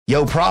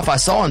Yo, Prof, I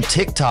saw on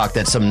TikTok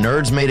that some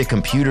nerds made a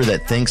computer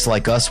that thinks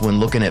like us when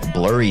looking at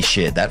blurry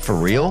shit. That for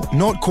real?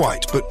 Not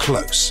quite, but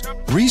close.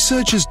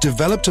 Researchers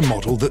developed a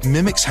model that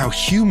mimics how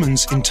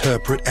humans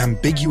interpret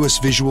ambiguous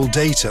visual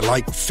data,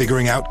 like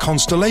figuring out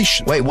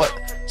constellations. Wait, what?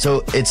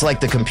 So it's like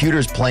the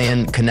computer's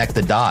playing connect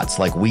the dots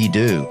like we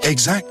do.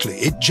 Exactly.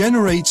 It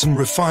generates and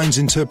refines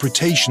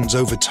interpretations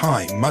over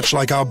time, much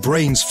like our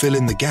brains fill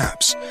in the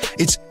gaps.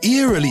 It's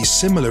eerily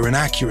similar in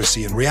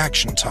accuracy and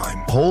reaction time.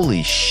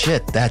 Holy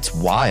shit, that's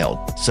wild.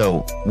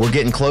 So we're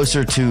getting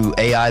closer to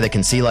AI that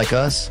can see like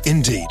us?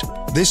 Indeed.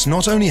 This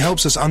not only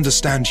helps us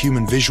understand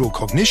human visual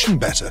cognition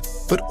better,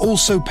 but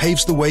also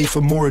paves the way for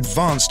more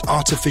advanced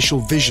artificial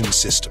vision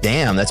systems.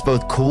 Damn, that's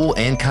both cool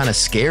and kind of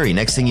scary.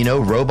 Next thing you know,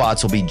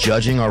 robots will be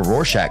judging our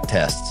Rorschach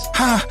tests.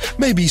 Ha,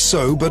 maybe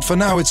so, but for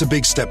now it's a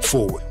big step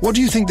forward. What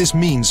do you think this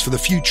means for the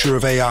future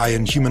of AI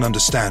and human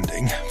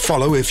understanding?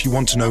 Follow if you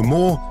want to know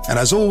more, and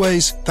as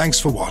always, thanks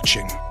for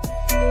watching.